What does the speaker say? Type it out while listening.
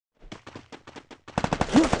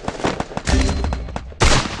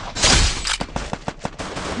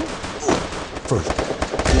First.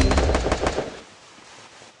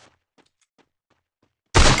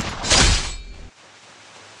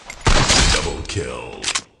 Double kill.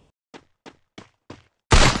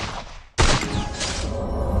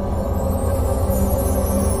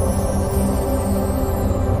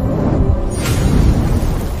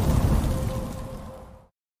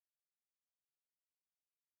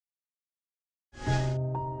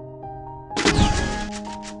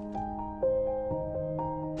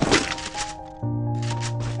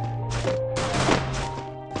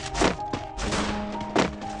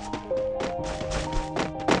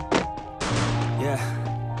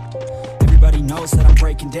 Everybody knows that I'm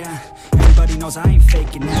breaking down. Everybody knows I ain't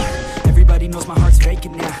faking now. Everybody knows my heart's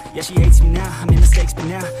vacant now. Yeah, she hates me now, I made mistakes, but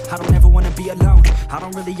now I don't ever wanna be alone. I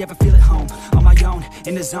don't really ever feel at home. On my own,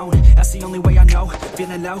 in the zone, that's the only way I know.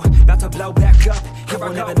 Feeling low, about to blow back up. Here I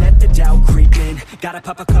won't ever let the doubt creep in. Gotta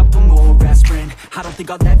pop a couple more aspirin. I don't think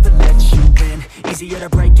I'll ever let you in. Easier to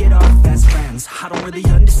break it off as friends. I don't really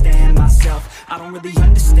understand myself. I don't really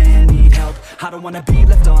understand, need help. I don't wanna be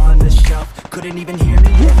left on the shelf. Couldn't even hear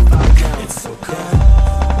me if I yelled. It's so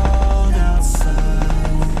cold outside,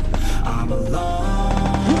 I'm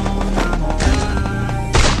alone, I'm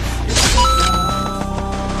alright. It's so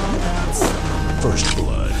cold outside, First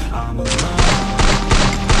blood. I'm alone,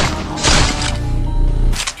 I'm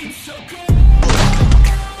alright. It's so cold.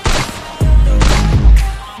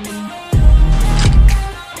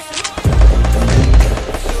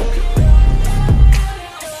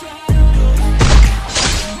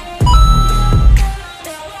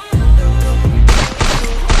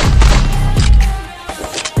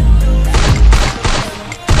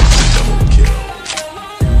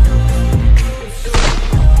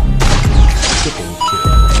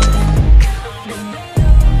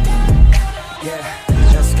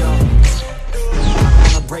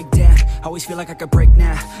 Always feel like I could break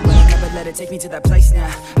now, but I never let it take me to that place now.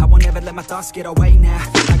 I won't ever let my thoughts get away now.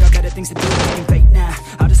 I got better things to do than fake now.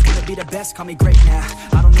 I just wanna be the best, call me great now.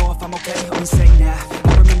 I don't know if I'm okay or insane now.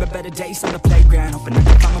 I remember better days on the playground, hoping I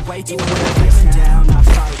can find my way. Even when I'm feeling down, I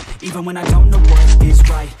fight. Even when I don't know what is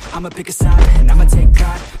right, I'ma pick a side and I'ma take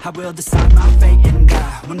pride. I will decide my fate and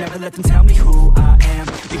I will never let them tell me who I am.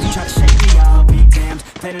 If you try to shake me, I'll be damned.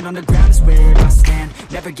 Planet on the ground is where I stand.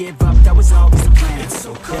 Never give up, that was always the plan. It's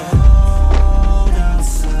so cold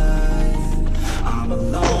outside, I'm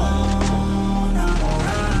alone, I'm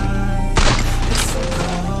alright. It's so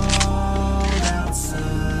cold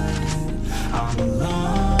outside, I'm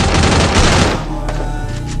alone, I'm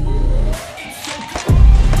alright. It's so cold.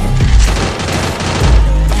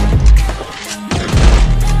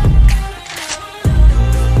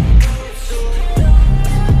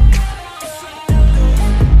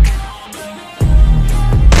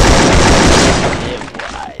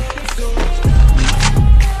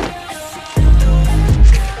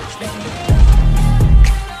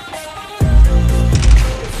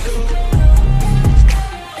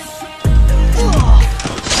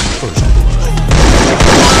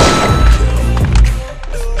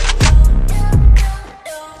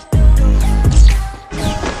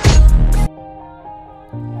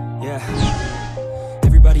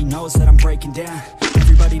 Everybody knows that I'm breaking down.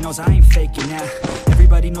 Everybody knows I ain't faking now.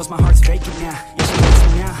 Everybody knows my heart's vacant now. Yeah, she hates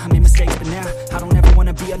me now, I made mistakes, but now I don't ever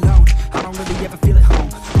wanna be alone. I don't really ever feel at home.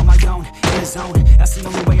 On my own, in the zone, that's the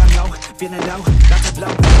only way I know. Feeling low, about to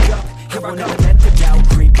blow back up. Here I won't ever let the doubt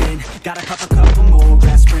creep in. Gotta pop a couple more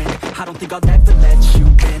aspirin. I don't think I'll ever let you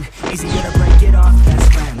in. Easier to break it off as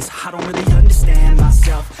friends. I don't really understand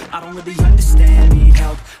myself. I don't really understand, need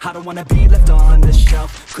help. I don't wanna be left on the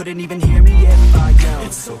shelf. Couldn't even hear me if I yelled.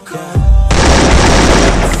 It's so cold.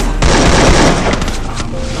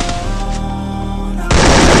 I'm alone, I'm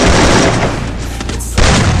alone. It's so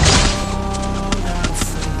cold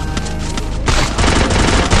outside.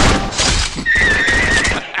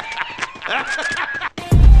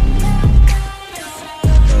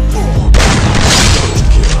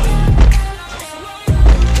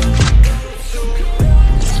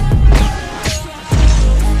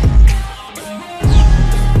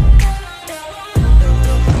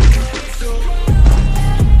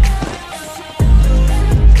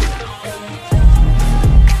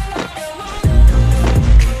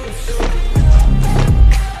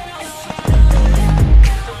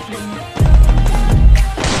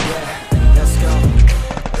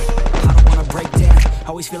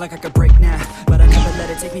 Always feel like I could break now, but I never let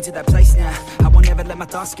it take me to that place now. I won't ever let my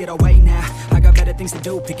thoughts get away now. I got better things to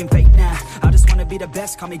do, picking fate now. I just wanna be the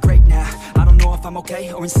best, call me great now. I don't know if I'm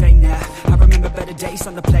okay or insane now. I remember better days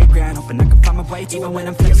on the playground, hoping I can find my way. Even when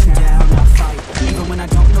I'm feeling down, I fight. Even when I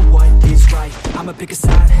don't know what is right, I'ma pick a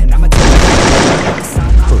side and I'ma take a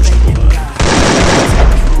side. My fate and die.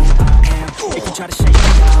 If you try to shake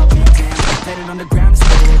me, I'll be down. Let it on the ground is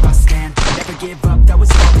where I stand. Never give up, that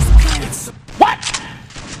was always the plan.